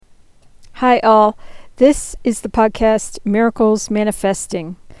Hi, all. This is the podcast Miracles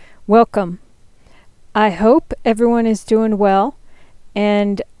Manifesting. Welcome. I hope everyone is doing well,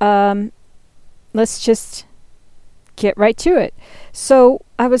 and let's just get right to it. So,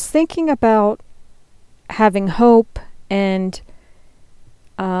 I was thinking about having hope and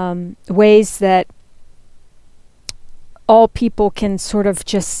ways that all people can sort of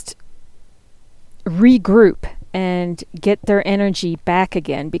just regroup and get their energy back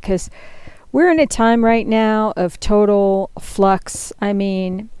again, because we're in a time right now of total flux. I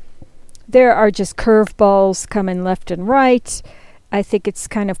mean, there are just curveballs coming left and right. I think it's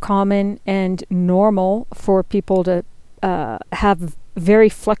kind of common and normal for people to have very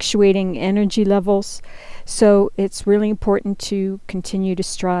fluctuating energy levels. So it's really important to continue to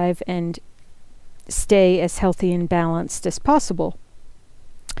strive and stay as healthy and balanced as possible.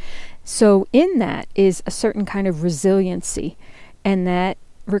 So in that is a certain kind of resiliency, and that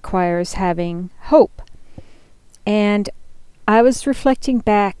requires having hope. And I was reflecting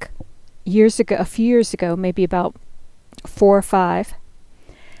back a few years ago, maybe about 4 or 5.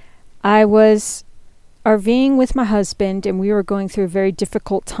 I was RVing with my husband, and we were going through a very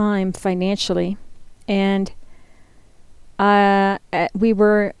difficult time financially. And we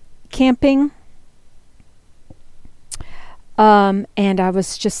were camping, and I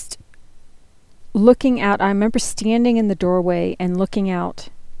was just looking out. I remember standing in the doorway and looking out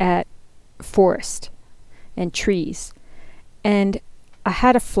at forest and trees. And I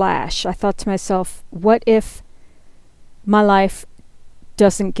had a flash. I thought to myself, what if my life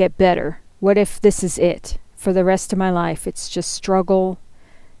doesn't get better? What if this is it for the rest of my life? It's just struggle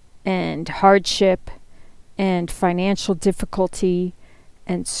and hardship and financial difficulty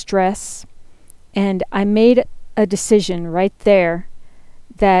and stress. And I made a decision right there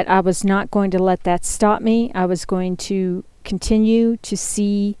that I was not going to let that stop me. I was going to continue to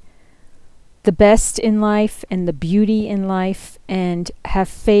see the best in life and the beauty in life and have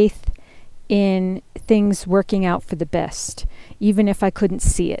faith in things working out for the best, even if I couldn't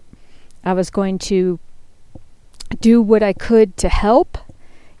see it. I was going to do what I could to help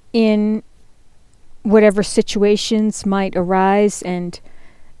in whatever situations might arise and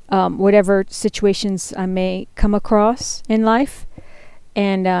whatever situations I may come across in life.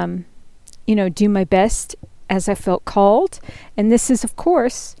 And, do my best as I felt called. And this is, of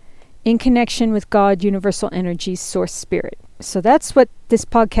course, in connection with God, universal energy, source spirit. So that's what this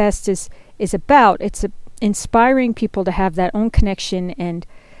podcast is about. It's inspiring people to have that own connection and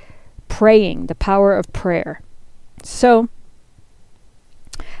praying, the power of prayer. So,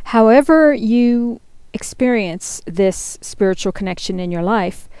 however you experience this spiritual connection in your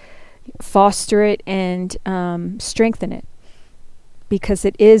life, foster it and strengthen it, because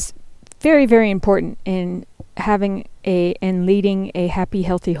it is very, very important in having and leading a happy,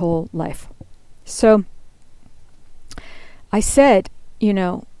 healthy, whole life. So I said,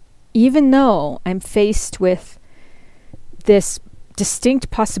 even though I'm faced with this distinct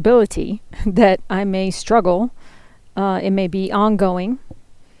possibility that I may struggle, it may be ongoing,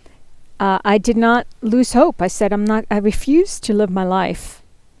 I did not lose hope. I said, I refuse to live my life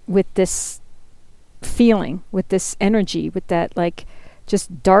with this feeling, with this energy, with that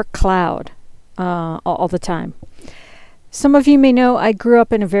just dark cloud all the time. Some of you may know I grew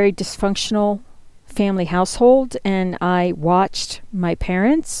up in a very dysfunctional family household, and I watched my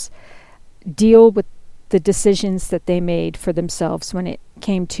parents deal with the decisions that they made for themselves when it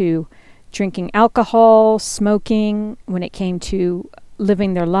came to drinking alcohol, smoking, when it came to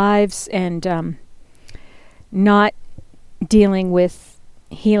living their lives and not dealing with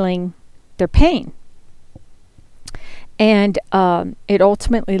healing their pain. And it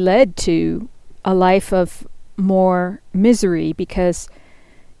ultimately led to a life of more misery, because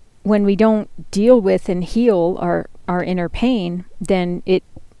when we don't deal with and heal our inner pain, then it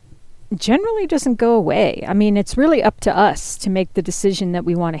generally doesn't go away. I mean, it's really up to us to make the decision that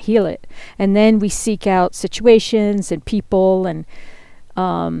we want to heal it. And then we seek out situations and people and,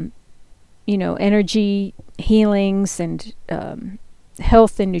 energy healings and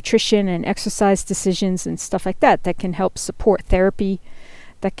health and nutrition and exercise decisions and stuff like that can help support therapy,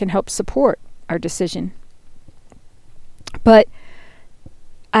 that can help support our decision. But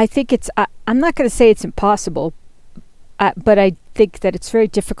I think I'm not going to say it's impossible, but I think that it's very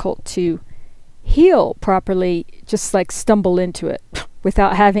difficult to heal properly, just stumble into it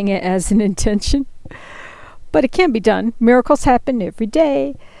without having it as an intention. But it can be done. Miracles happen every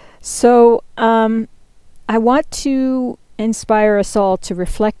day. So I want to inspire us all to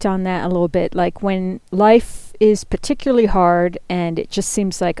reflect on that a little bit. Like when life is particularly hard and it just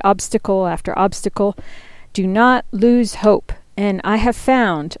seems like obstacle after obstacle, do not lose hope And I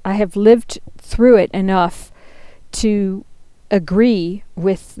have lived through it enough to agree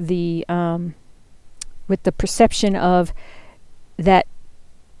with the perception of that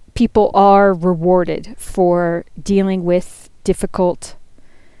people are rewarded for dealing with difficult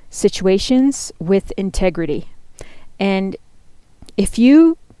situations with integrity. And if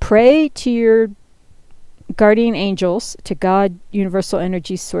you pray to your guardian angels, to God, universal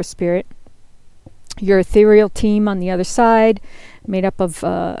energy, source spirit, your ethereal team on the other side, made up of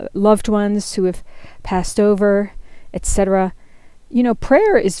loved ones who have passed over, etc.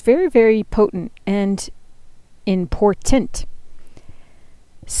 Prayer is very, very potent and important.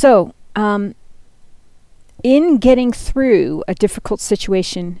 So, in getting through a difficult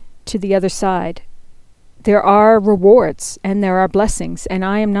situation to the other side, there are rewards and there are blessings. And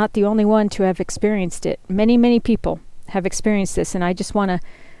I am not the only one to have experienced it. Many, many people have experienced this. And I just want to,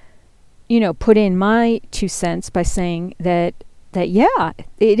 put in my 2 cents by saying that yeah,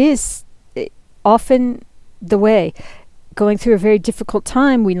 it is often the way. Going through a very difficult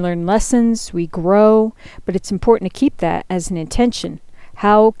time, we learn lessons, we grow, but it's important to keep that as an intention.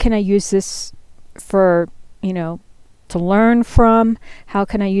 How can I use this for, to learn from? How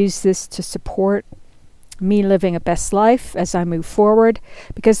can I use this to support me living a best life as I move forward?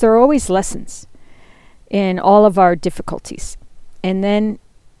 Because there are always lessons in all of our difficulties. And then,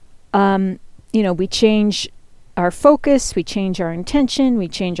 we change our focus, we change our intention, we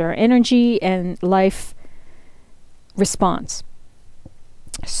change our energy, and life responds.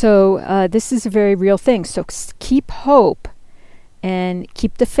 So this is a very real thing. So keep hope and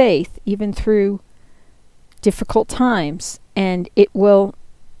keep the faith even through difficult times, and it will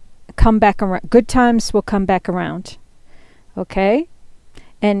come back around. Good times will come back around. Okay?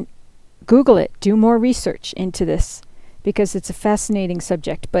 And Google it. Do more research into this because it's a fascinating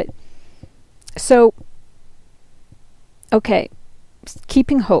subject. But so, okay,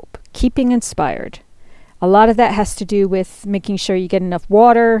 keeping hope, keeping inspired. A lot of that has to do with making sure you get enough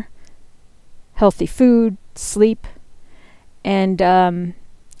water, healthy food, sleep, and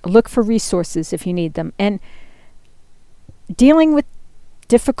look for resources if you need them. And dealing with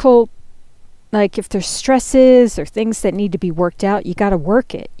difficult, like if there's stresses or things that need to be worked out, you got to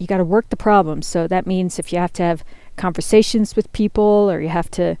work it. You got to work the problem. So that means if you have to have conversations with people, or you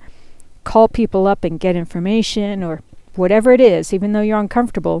have to call people up and get information, or whatever it is, even though you're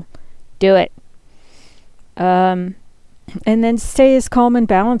uncomfortable, do it. And then stay as calm and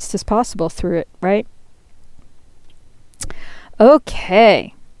balanced as possible through it, right?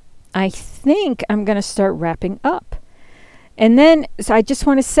 Okay. I think I'm going to start wrapping up. And then, so I just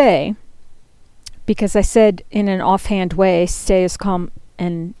want to say, because I said in an offhand way, stay as calm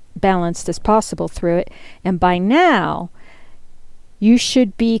and balanced as possible through it. And by now, you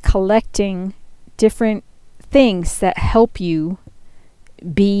should be collecting different things that help you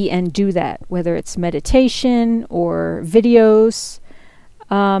be and do that, whether it's meditation or videos,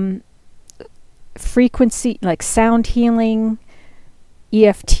 frequency, like sound healing,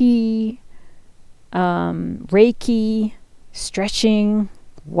 EFT, Reiki, stretching,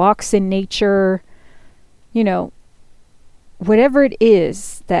 walks in nature, whatever it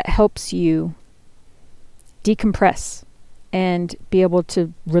is that helps you decompress and be able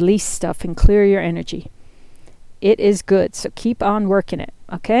to release stuff and clear your energy. It is good. So keep on working it.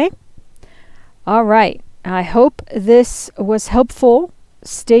 Okay? All right. I hope this was helpful.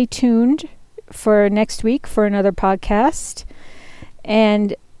 Stay tuned for next week for another podcast.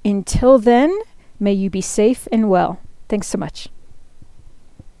 And until then, may you be safe and well. Thanks so much.